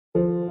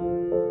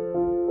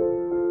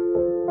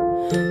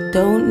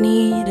Don't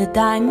need a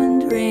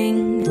diamond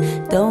ring,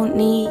 don't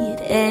need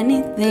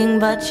anything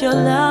but your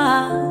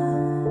love.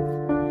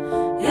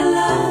 Your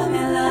love,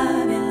 your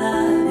love, your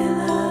love, your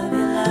love,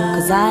 your love.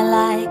 'Cause I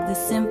like the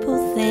simple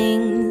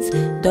things,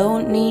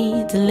 don't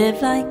need to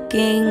live like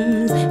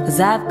kings, 'cause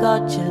I've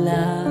got your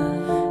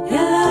love.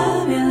 Your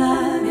love, your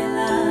love, your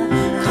love,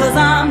 your love. 'Cause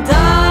I'm done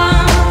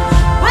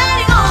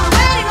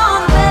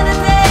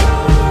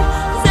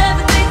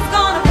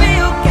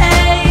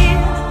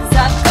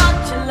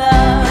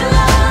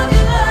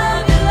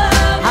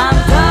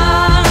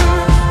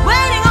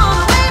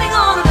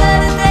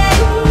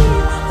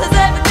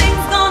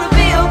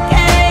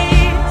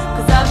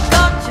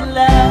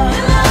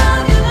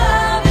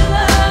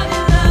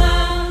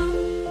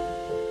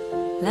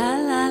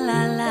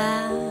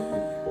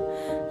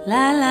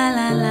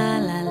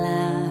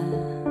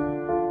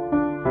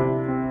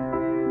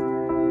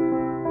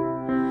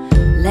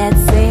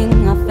Let's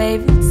sing our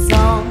favorite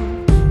song,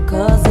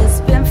 'cause it's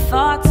been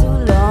far too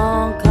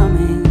long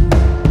coming.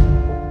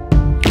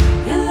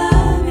 Your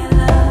love, your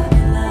love,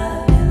 your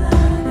love, your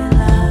love, your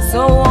love.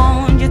 So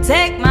won't you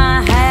take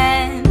my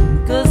hand,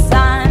 'cause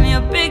I'm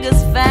your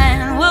biggest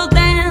fan. We'll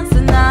dance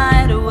the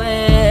night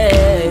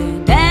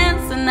away,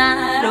 dance the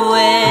night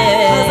away.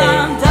 'Cause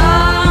I'm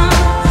done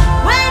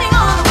waiting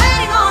on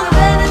a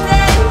better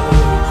day,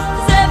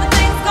 'cause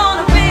everything's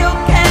gonna be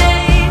okay,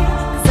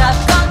 'cause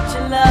I've got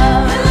your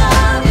love.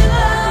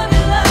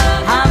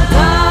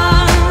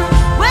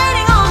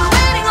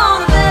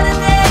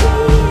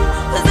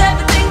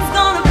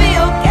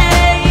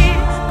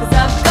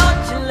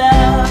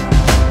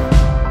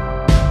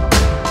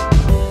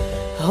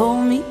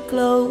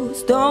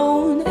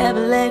 Don't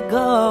ever let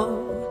go,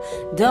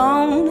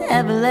 don't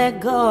ever let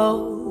go.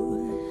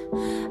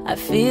 I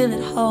feel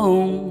at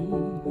home.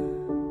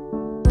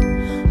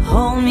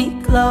 Hold me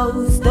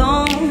close,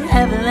 don't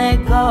ever let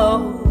go,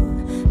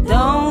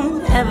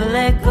 don't ever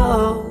let go.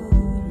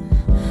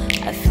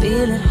 I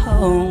feel at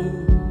home.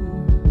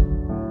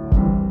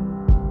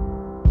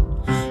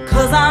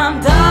 'Cause I'm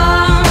done